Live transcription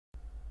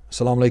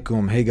Assalamu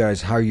alaikum. Hey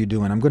guys, how are you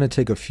doing? I'm going to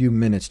take a few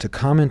minutes to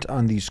comment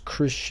on these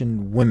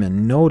Christian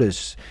women.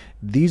 Notice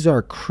these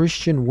are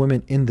Christian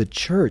women in the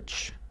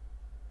church.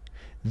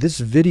 This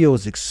video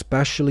is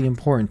especially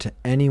important to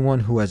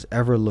anyone who has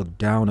ever looked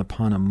down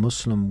upon a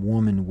Muslim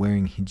woman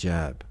wearing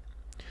hijab,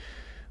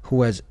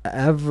 who has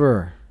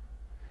ever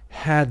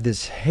had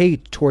this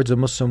hate towards a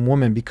Muslim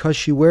woman because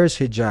she wears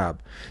hijab.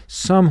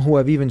 Some who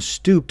have even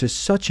stooped to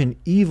such an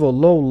evil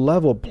low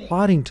level,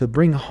 plotting to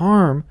bring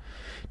harm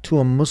to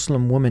a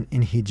Muslim woman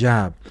in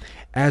hijab,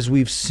 as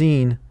we've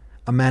seen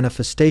a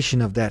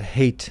manifestation of that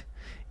hate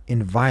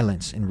in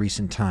violence in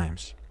recent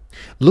times.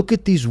 Look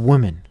at these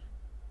women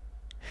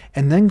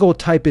and then go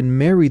type in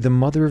Mary, the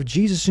mother of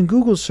Jesus, in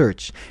Google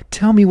search.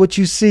 Tell me what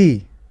you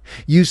see.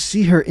 You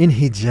see her in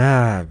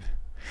hijab,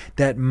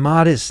 that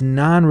modest,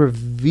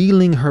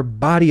 non-revealing her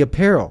body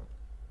apparel.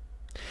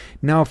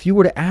 Now, if you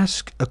were to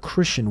ask a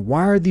Christian,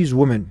 why are these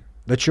women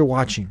that you're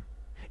watching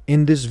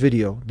in this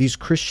video, these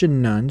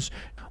Christian nuns,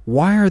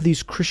 why are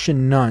these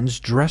Christian nuns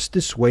dressed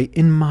this way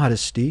in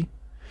modesty?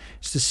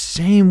 It's the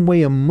same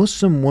way a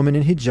Muslim woman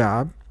in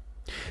hijab.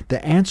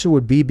 The answer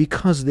would be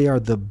because they are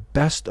the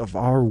best of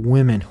our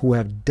women who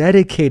have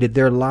dedicated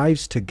their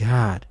lives to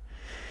God.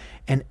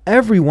 And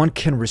everyone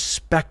can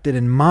respect and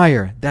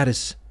admire. That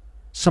is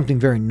something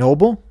very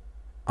noble,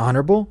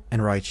 honorable,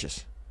 and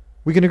righteous.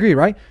 We can agree,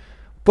 right?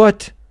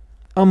 But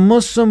a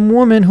Muslim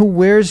woman who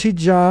wears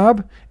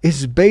hijab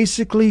is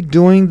basically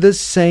doing the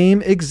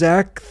same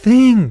exact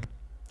thing,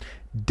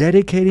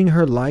 dedicating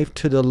her life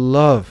to the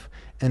love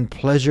and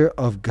pleasure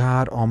of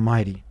God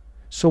Almighty.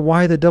 So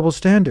why the double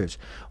standards?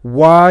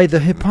 Why the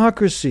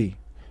hypocrisy?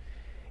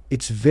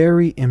 It's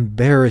very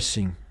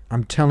embarrassing.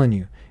 I'm telling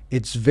you,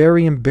 it's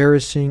very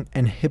embarrassing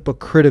and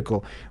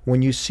hypocritical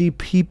when you see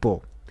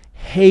people,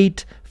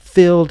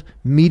 hate-filled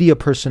media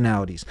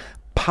personalities,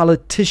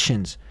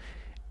 politicians,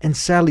 and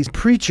sadly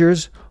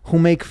preachers who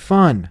make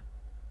fun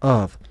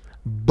of,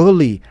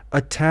 bully,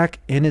 attack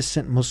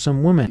innocent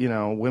Muslim women. You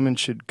know, women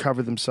should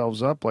cover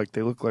themselves up like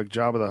they look like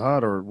Jabba the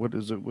Hutt, or what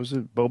is it? Was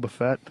it Boba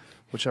Fett?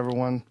 Whichever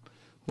one.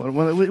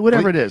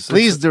 Whatever it is.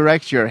 Please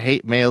direct your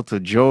hate mail to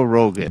Joe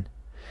Rogan.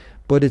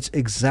 But it's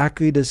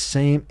exactly the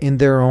same in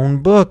their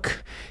own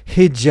book.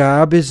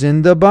 Hijab is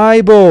in the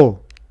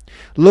Bible.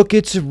 Look,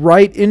 it's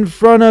right in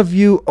front of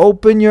you.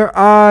 Open your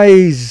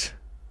eyes.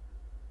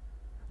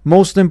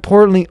 Most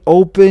importantly,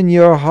 open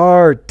your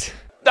heart.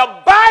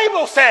 The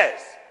Bible says,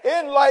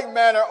 In like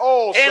manner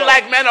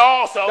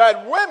also,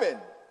 that women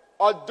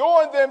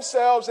adorn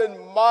themselves in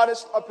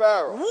modest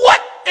apparel.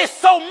 what is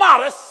so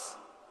modest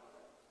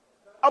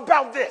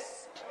about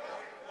this?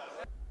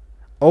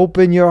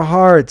 Open your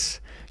hearts.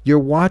 You're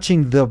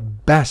watching the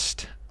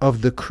best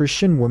of the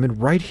Christian women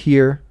right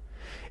here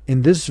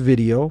in this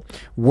video,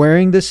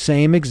 wearing the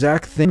same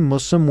exact thing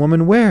Muslim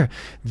women wear.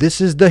 This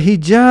is the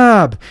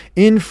hijab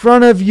in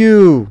front of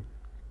you.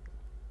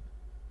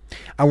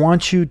 I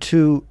want you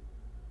to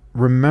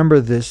remember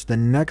this the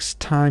next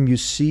time you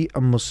see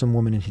a Muslim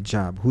woman in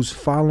hijab who's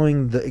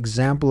following the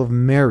example of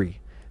Mary,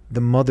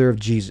 the mother of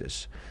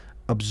Jesus,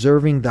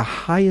 observing the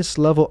highest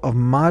level of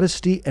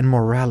modesty and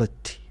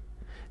morality,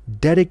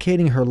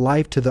 dedicating her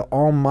life to the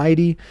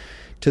Almighty,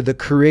 to the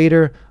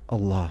Creator,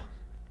 Allah.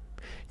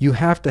 You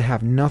have to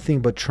have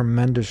nothing but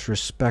tremendous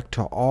respect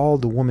to all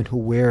the women who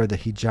wear the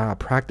hijab,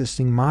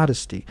 practicing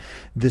modesty,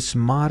 this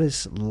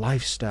modest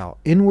lifestyle,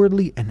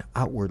 inwardly and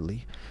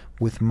outwardly,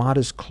 with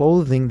modest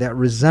clothing that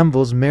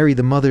resembles Mary,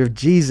 the mother of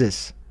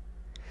Jesus,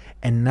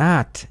 and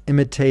not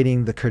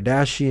imitating the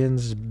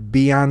Kardashians,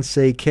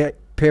 Beyonce, Katy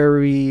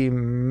Perry,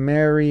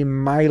 Mary,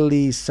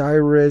 Miley,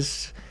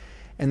 Cyrus,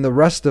 and the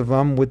rest of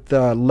them with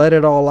the Let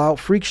It All Out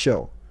freak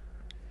show.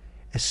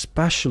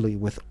 Especially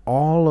with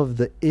all of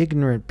the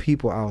ignorant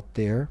people out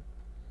there,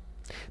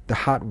 the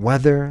hot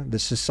weather, the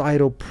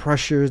societal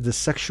pressures, the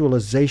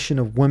sexualization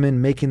of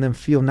women, making them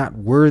feel not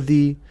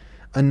worthy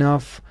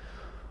enough,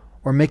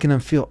 or making them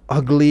feel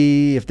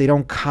ugly if they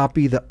don't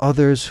copy the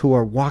others who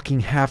are walking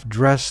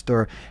half-dressed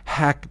or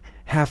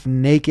half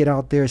naked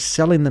out there,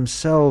 selling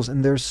themselves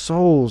and their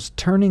souls,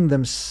 turning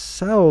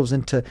themselves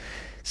into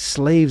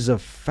slaves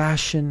of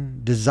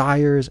fashion,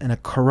 desires, and a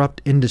corrupt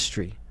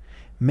industry,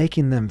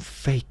 making them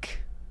fake.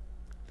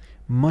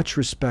 Much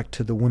respect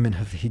to the women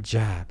of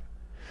hijab,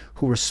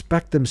 who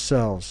respect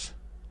themselves,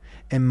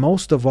 and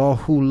most of all,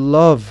 who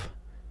love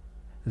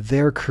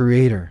their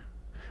Creator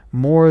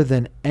more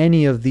than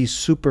any of these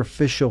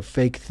superficial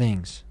fake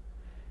things.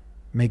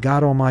 May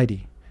God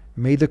Almighty,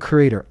 may the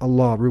Creator,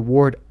 Allah,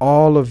 reward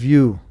all of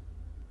you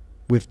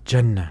with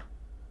Jannah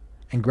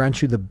and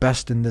grant you the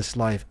best in this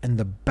life and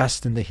the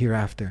best in the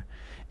hereafter,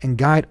 and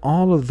guide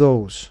all of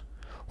those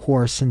who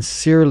are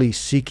sincerely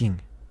seeking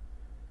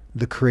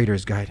the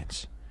Creator's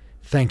guidance.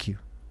 Thank you.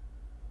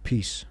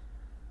 Peace.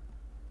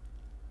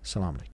 Salam alaikum.